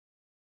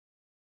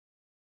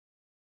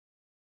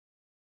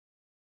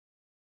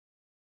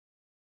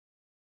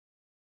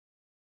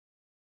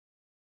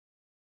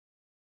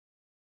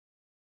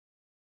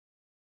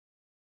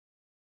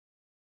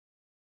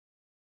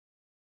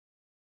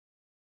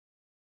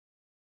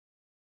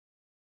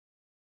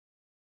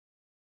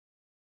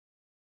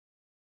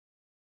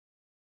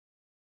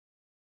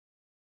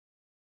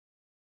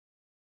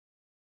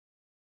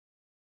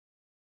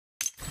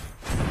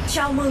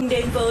Chào mừng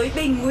đến với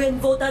bình nguyên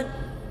vô tận.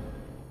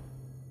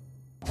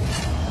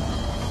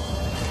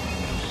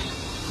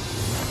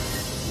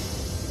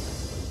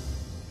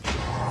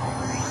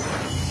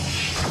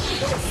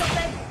 Đội sắp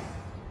lên.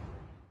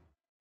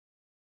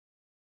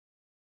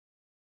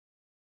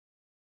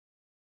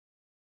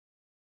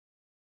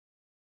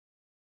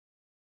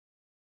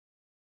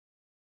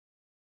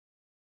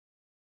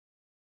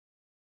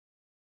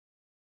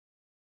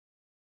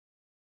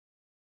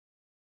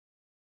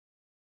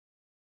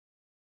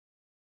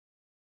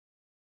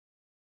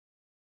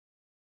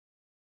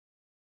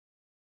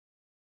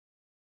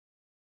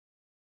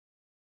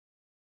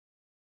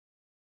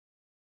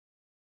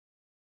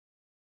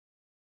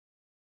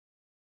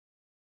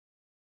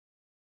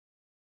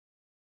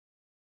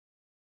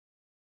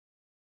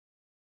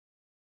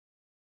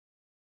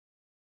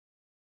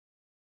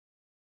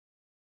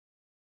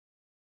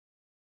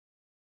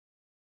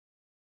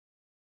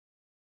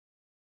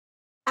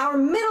 Our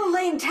middle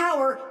lane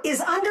tower is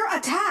under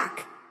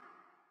attack.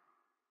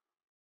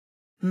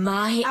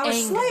 Our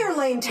Slayer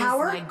lane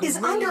tower is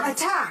under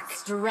attack.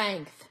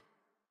 Strength.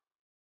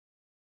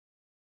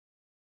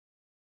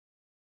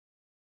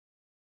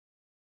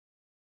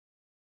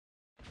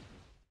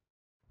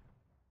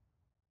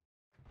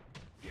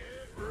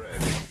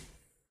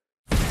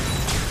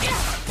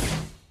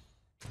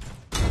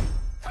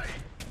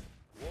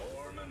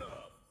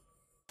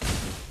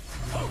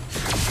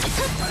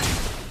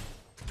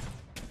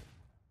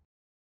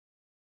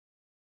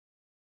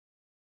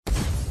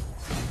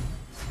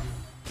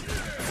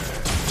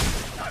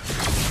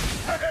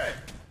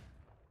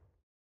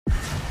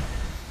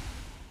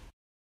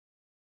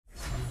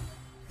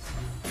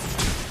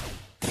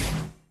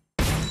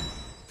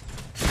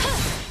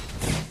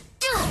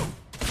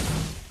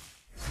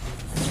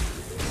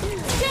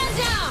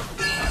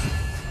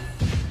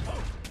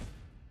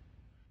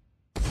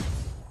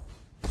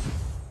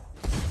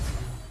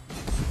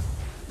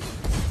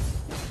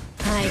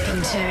 I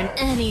can turn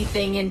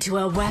anything into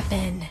a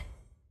weapon.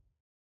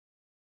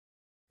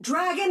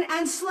 Dragon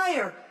and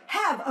Slayer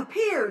have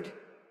appeared.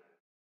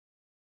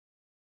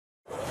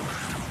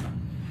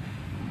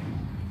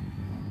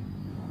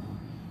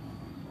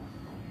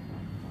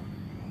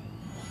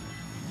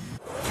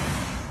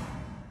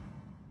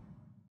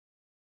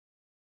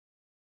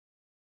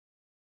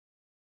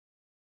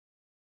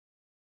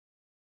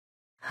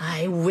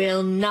 I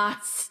will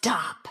not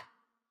stop.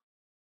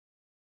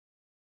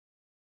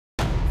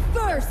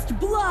 First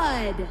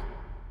blood!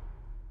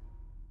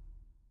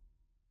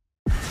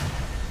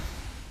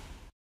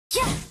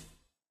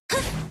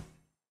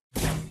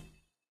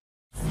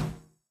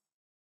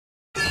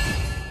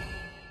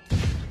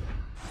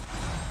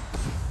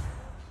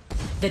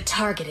 The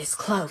target is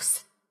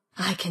close.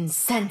 I can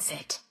sense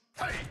it.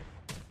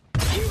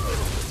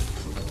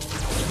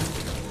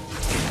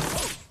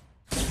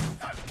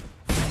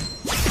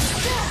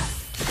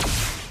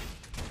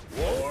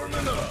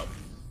 Warming up.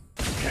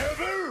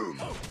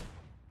 Kaboom!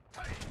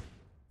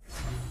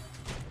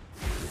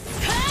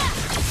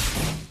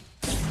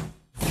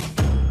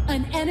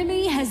 An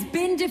enemy has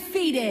been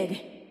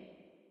defeated.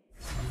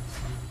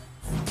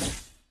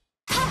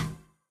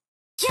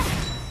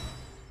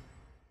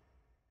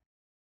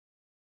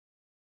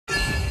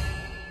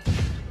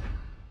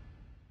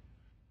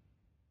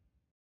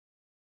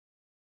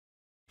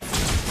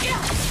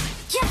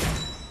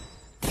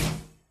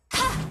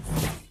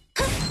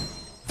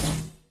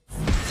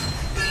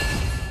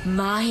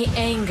 My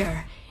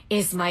anger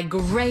is my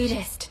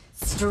greatest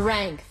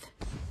strength.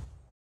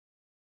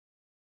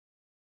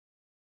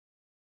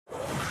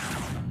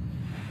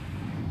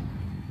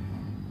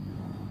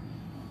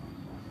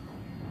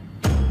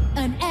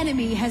 An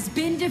enemy has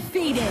been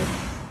defeated.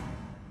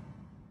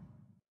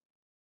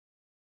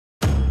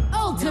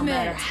 Ultimate! No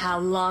matter how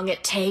long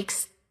it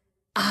takes,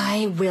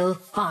 I will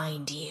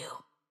find you.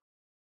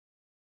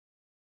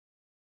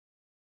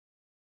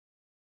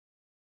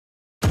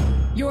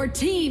 Your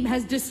team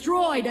has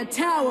destroyed a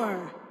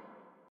tower.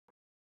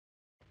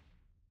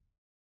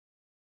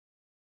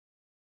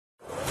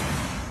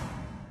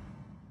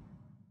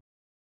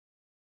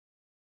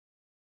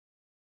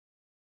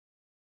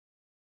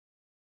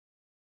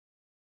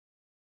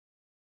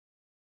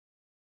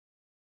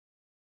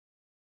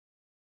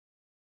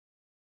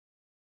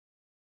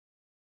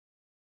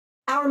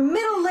 Our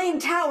middle lane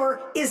tower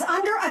is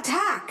under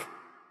attack.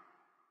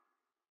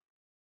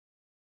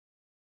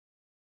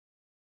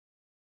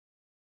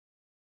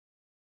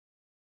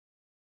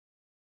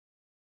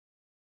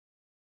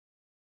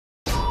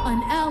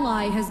 An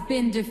ally has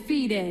been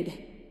defeated.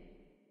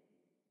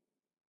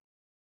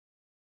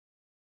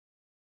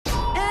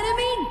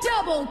 Enemy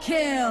double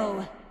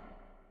kill!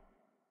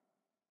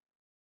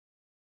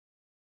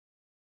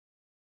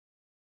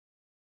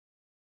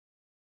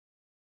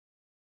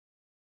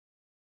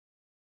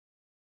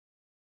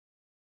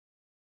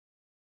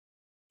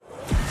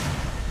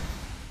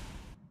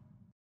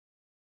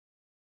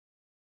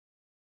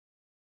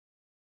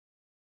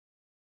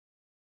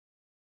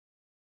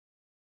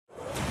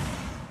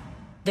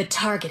 The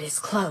target is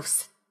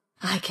close.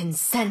 I can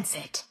sense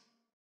it.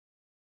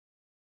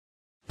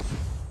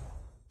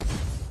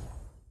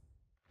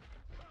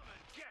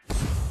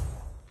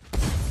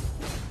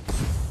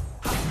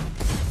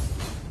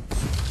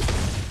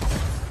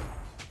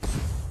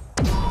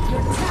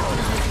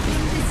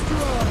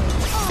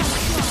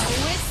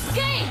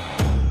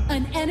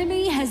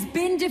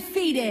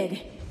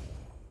 defeated.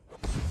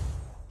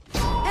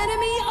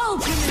 Enemy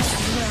ultimate.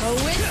 No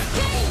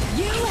escape.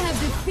 You have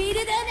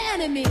defeated an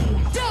enemy.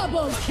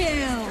 Double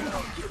kill.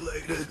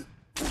 Calculated.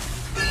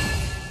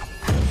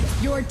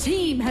 Your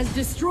team has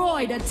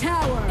destroyed a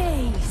tower.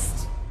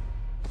 Aced.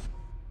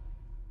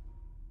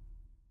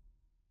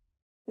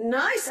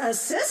 Nice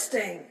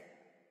assisting.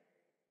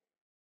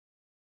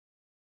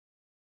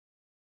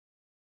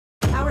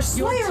 Our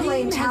Slayer team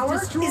lane has tower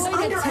is destroyed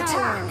a under tower.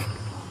 attack.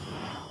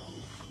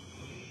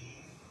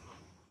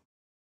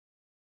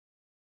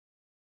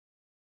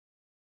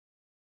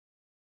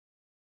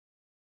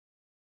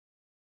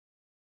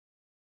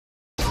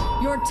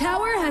 Your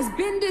tower has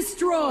been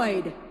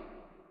destroyed.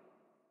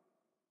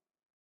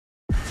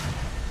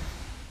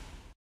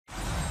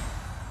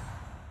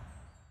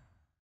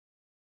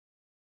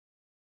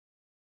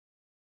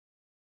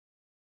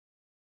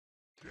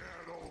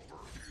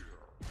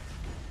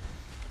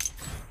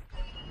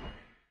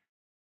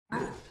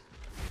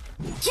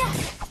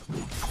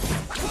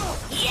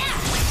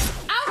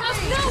 Out of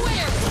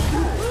nowhere!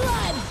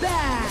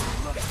 Bloodbath.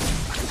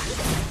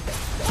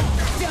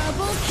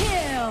 Double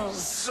kill.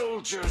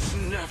 Soldiers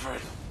never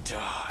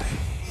die.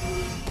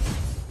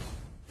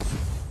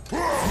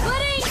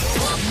 Buddy!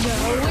 No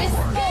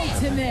escape.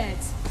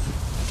 Ultimate.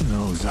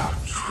 Knows our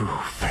true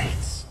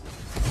fates.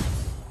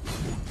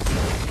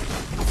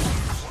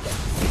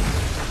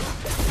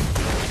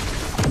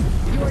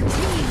 Your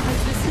team has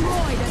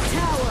destroyed a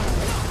tower.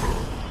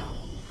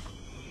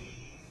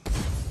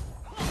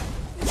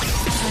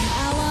 An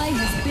ally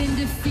has been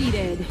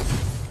defeated.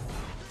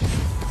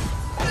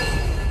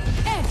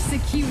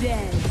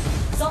 Executed.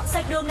 Dọn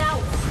sạch đường nào.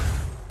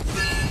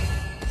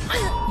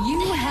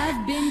 You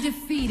have been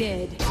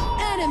defeated.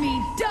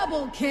 Enemy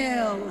double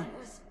kill.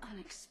 Was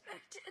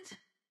unexpected.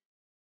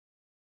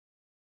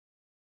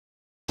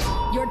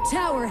 Your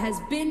tower has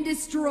been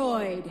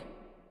destroyed.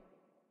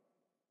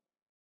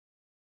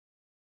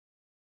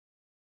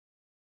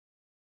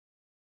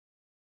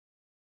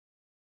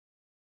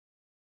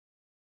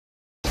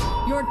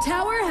 Your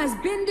tower has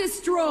been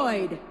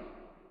destroyed.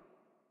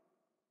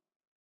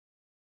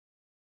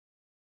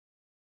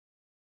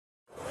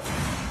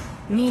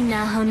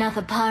 Mina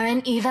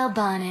honathaparan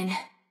evalbanin.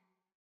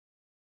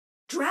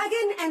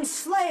 Dragon and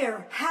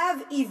Slayer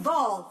have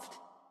evolved.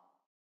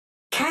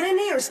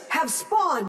 Cannoneers have spawned.